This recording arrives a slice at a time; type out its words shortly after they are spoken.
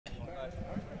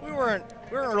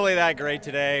We weren't really that great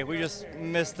today. We just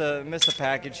missed the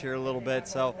package here a little bit.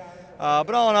 So,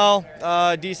 but all in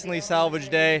all, decently salvaged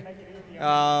day.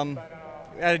 Had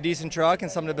a decent truck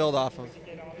and something to build off of.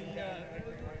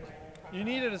 You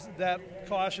needed that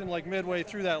caution like midway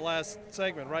through that last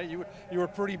segment, right? You were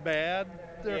pretty bad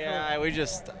there. Yeah,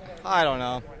 I don't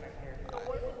know.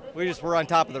 We just were on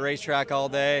top of the racetrack all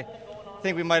day. I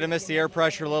think we might have missed the air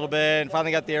pressure a little bit, and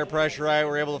finally got the air pressure right. We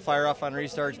were able to fire off on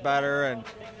restarts better, and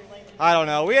I don't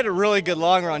know. We had a really good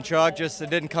long run truck, just it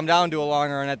didn't come down to a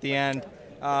long run at the end.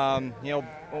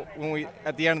 When we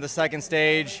at the end of the second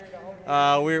stage,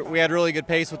 we had really good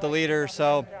pace with the leader,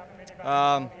 so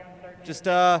just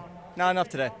not enough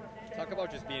today. Talk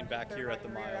about just being back here at the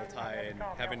mile tie and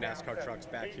having NASCAR trucks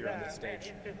back here on this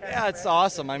stage. Yeah, it's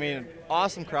awesome. I mean,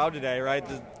 awesome crowd today, right?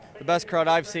 The best crowd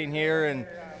I've seen here in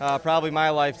probably my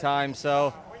lifetime.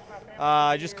 So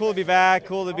just cool to be back,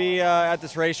 cool to be at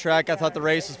this racetrack. I thought the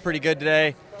race was pretty good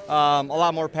today. A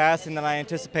lot more passing than I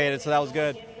anticipated, so that was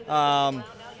good.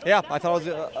 Yeah, I thought it was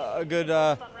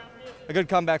a good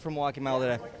comeback from Milwaukee Mile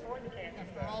today.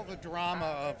 All the drama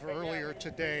of earlier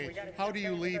today, how do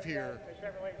you leave here?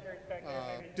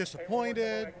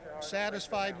 Disappointed,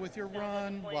 satisfied with your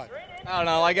run, what? I don't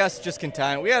know, I guess just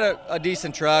content. We had a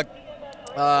decent truck.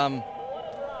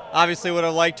 Obviously would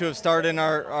have liked to have started in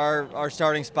our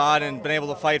starting spot and been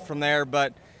able to fight from there,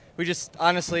 but we just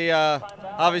honestly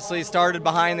obviously started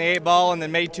behind the 8-ball and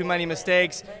then made too many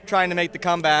mistakes trying to make the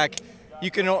comeback.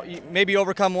 You can maybe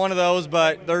overcome one of those,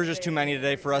 but there's just too many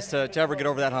today for us to ever get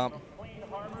over that hump.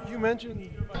 You mentioned.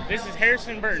 This is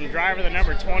Harrison Burton, driver the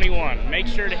number 21. Make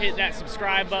sure to hit that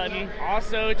subscribe button.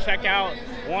 Also, check out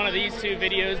one of these two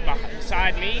videos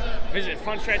beside me. Visit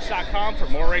frontstretch.com for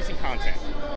more racing content.